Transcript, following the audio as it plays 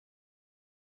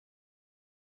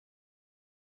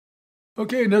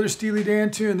Okay, another Steely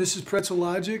Dan tune. This is Pretzel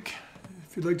Logic.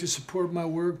 If you'd like to support my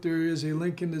work, there is a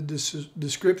link in the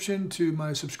description to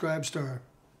my subscribe star.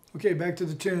 Okay, back to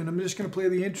the tune. I'm just going to play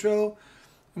the intro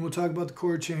and we'll talk about the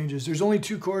chord changes. There's only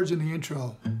 2 chords in the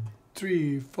intro.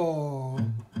 3, 4.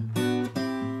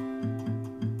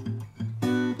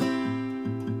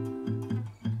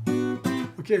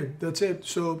 Okay, that's it.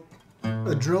 So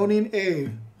a droning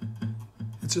A.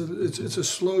 It's a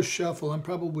slow shuffle. I'm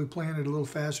probably playing it a little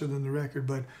faster than the record,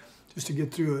 but just to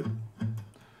get through it.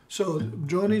 So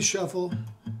droning shuffle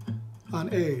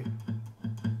on A,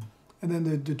 and then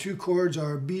the 2 chords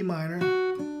are B minor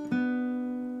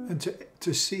and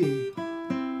to C.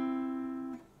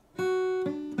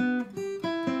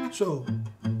 So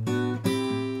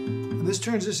and this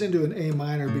turns this into an A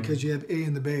minor because you have A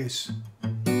in the bass.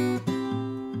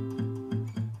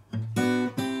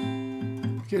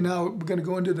 Okay, now we're going to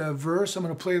go into the verse. I'm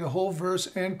going to play the whole verse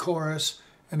and chorus,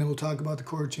 and then we'll talk about the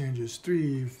chord changes.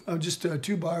 2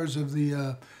 bars of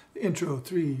the intro.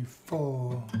 3,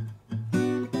 4.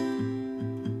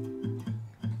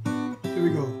 Here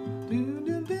we go.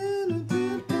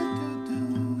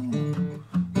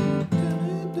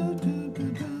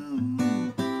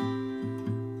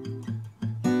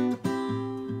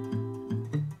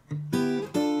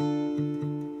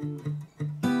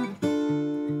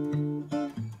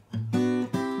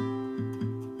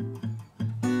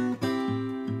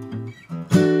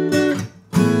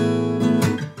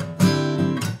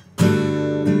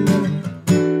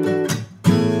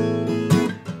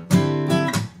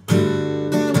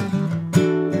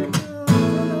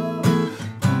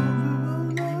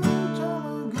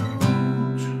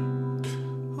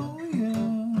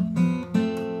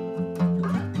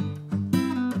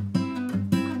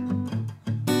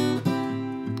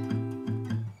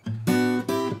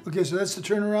 Okay, so that's the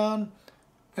turnaround,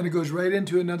 and it goes right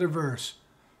into another verse.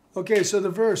 Okay, so the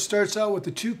verse starts out with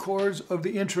the 2 chords of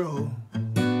the intro,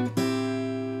 and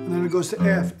then it goes to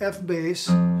F bass,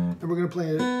 and we're going to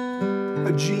play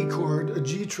a G chord, a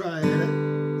G triad,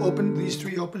 open these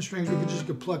 3 open strings. We can just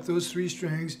pluck those 3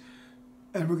 strings,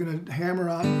 and we're going to hammer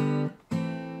on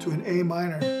to an A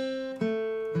minor,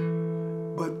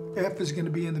 but F is going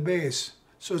to be in the bass,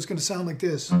 so it's going to sound like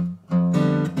this.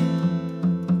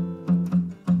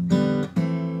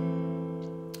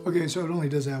 Okay, so it only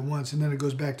does that once, and then it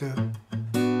goes back to...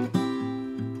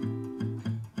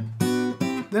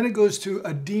 Then it goes to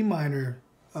a D minor,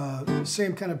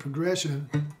 same kind of progression.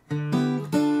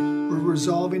 We're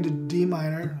resolving to D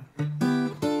minor.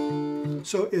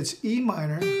 So it's E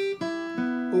minor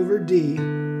over D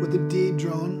with a D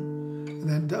drone, and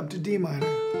then up to D minor.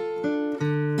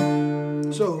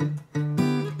 So, and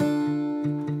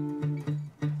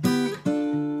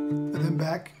then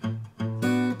back.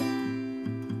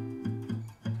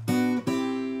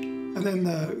 And then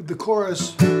the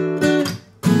chorus.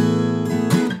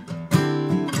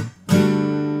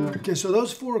 Okay, so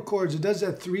those 4 chords, it does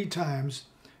that 3 times.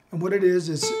 And what it is,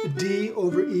 it's D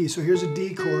over E. So here's a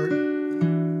D chord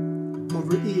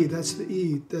over E. That's the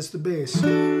E. That's the bass.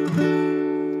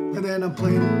 And then I'm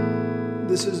playing,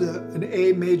 this is an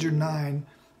A major 9.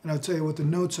 And I'll tell you what the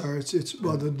notes are.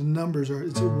 Well, the numbers are,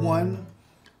 it's a 1,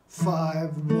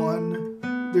 5, 1.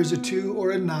 There's a 2 or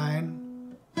a 9.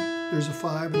 There's a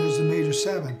 5 and there's a major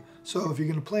 7. So if you're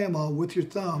going to play them all with your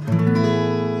thumb,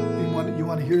 you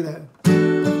want to hear that.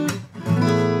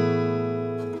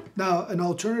 Now, an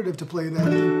alternative to play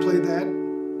that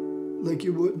like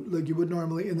you would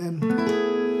normally, and then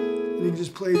you can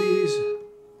just play these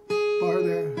bar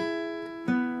there.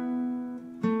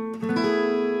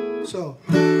 So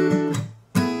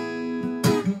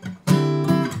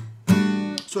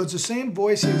it's the same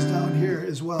voicings down here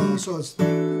as well. So it's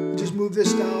just move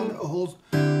this down a whole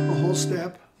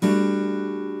step.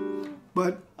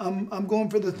 But I'm going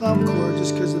for the thumb chord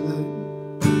just because of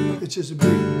it's just a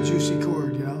big juicy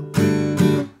chord, you know.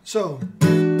 So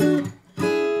you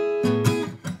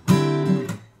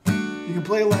can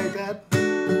play it like that,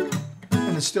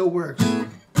 and it still works.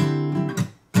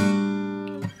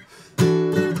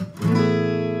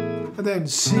 And then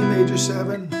C major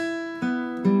 7.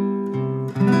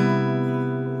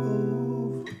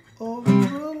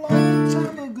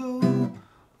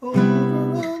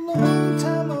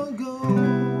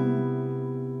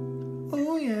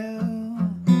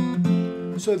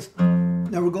 So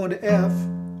now we're going to F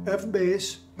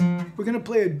bass. We're going to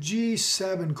play a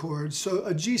G7 chord. So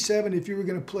a G7, if you were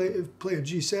going to play a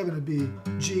G7, it'd be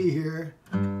G here,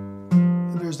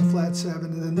 and there's the flat 7,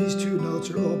 and then these 2 notes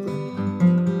are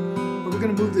open. But we're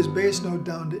going to move this bass note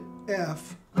down to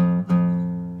F,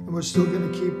 and we're still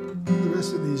going to keep the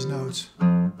rest of these notes.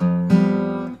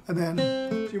 And then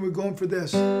See, we're going for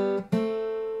this.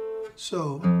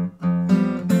 So, and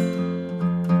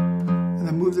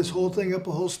then move this whole thing up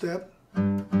a whole step.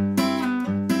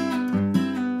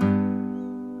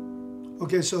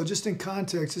 Okay, so just in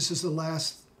context, this is the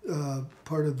last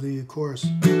part of the chorus.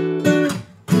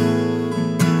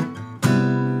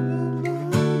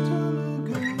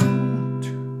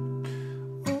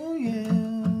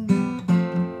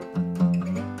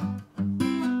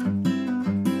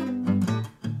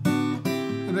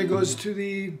 And then goes to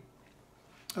the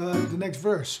next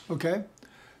verse. Okay,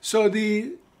 so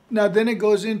now then it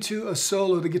goes into a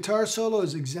solo. The guitar solo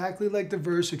is exactly like the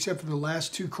verse except for the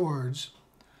last two chords.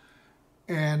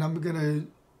 And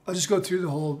I'll just go through the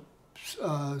whole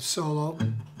solo.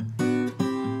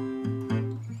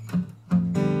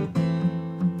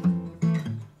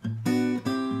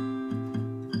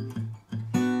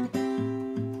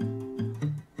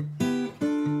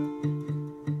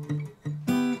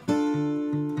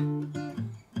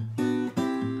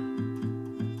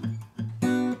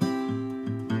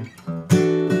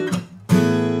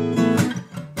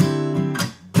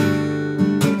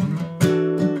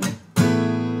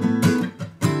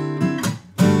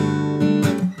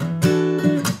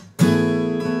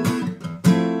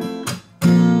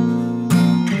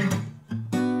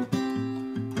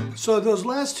 So those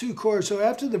last two chords, so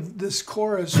after this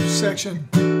chorus section,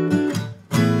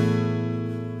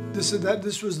 this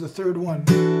was the third one.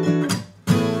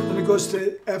 And it goes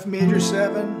to F major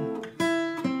 7,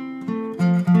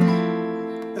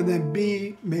 and then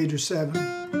B major 7.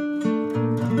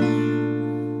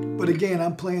 But again,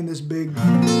 I'm playing this big.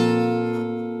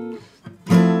 And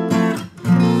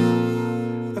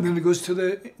then it goes to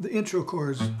the intro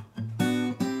chords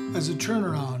as a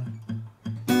turnaround.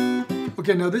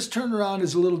 Okay, now this turnaround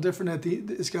is a little different.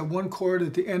 It's got one chord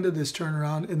at the end of this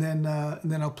turnaround, and then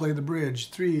I'll play the bridge.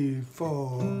 3,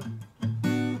 4.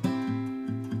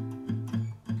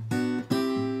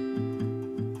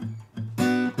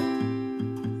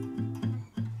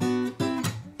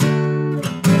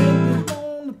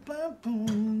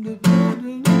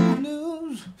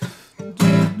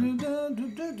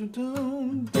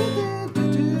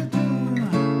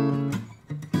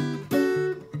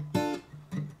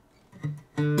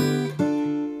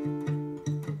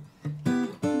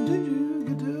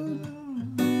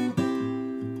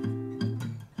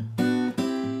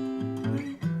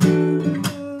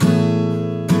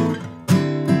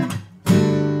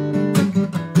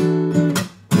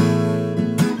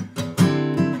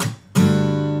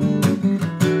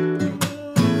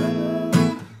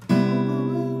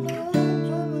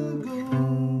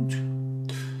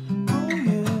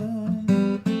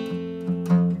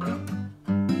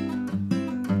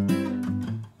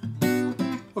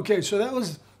 Okay, so that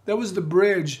was the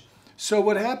bridge. So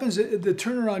what happens, the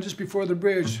turnaround just before the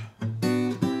bridge,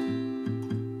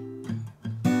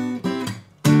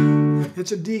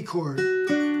 it's a D chord.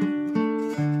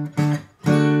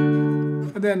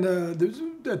 And then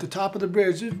at the top of the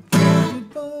bridge,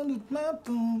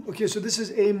 okay, so this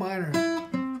is A minor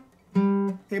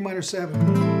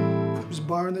 7. Just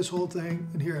barring this whole thing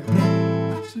and hear it.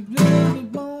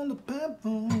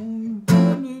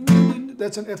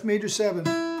 That's an F major 7.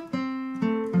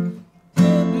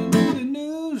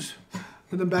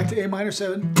 And then back to A minor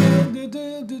 7. And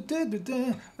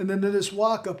then to this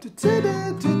walk up to.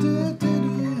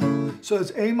 So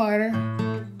it's A minor.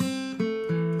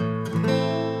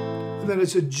 And then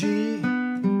it's a G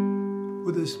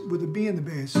with a B in the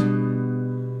bass.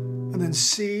 And then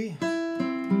C.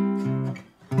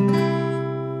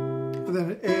 And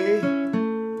then an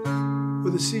A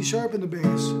with a C sharp in the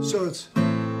bass. So it's.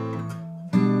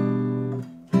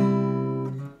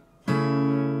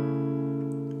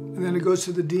 And then it goes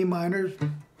to the D minor.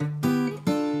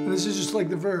 And this is just like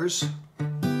the verse.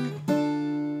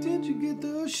 Did you get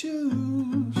those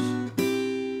shoes?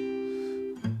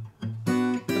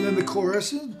 And then the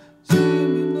chorus is.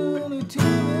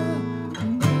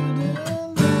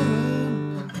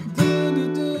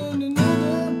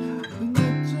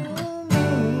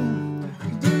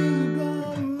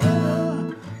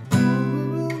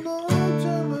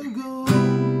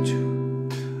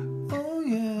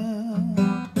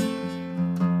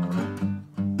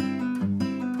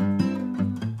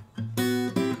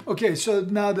 Okay, so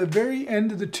now the very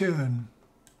end of the tune,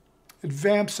 it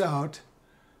vamps out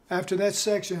after that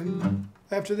section,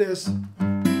 after this.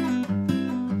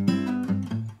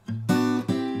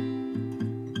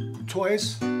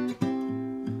 Twice, and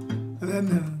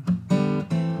then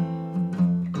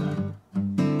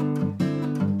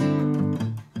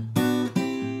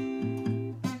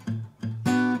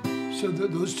so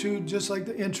those two just like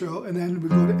the intro, and then we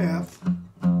go to F.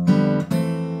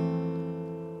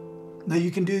 Now you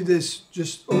can do this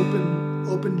just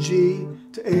open G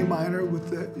to A minor with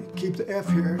the, keep the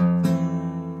F here.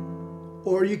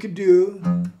 Or you could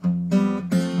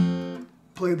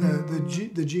play the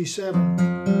G7.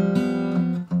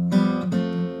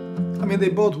 I mean, they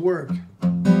both work.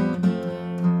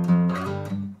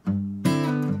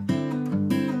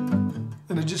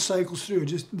 And it just cycles through.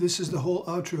 This is the whole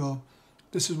outro.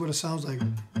 This is what it sounds like.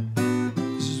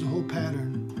 This is the whole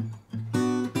pattern.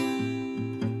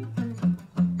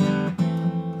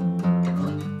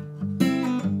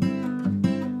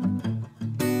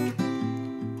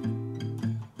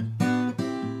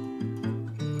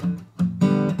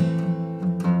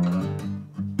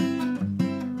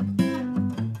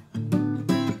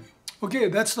 Okay,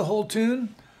 that's the whole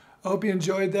tune. I hope you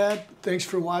enjoyed that. Thanks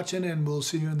for watching, and we'll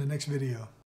see you in the next video.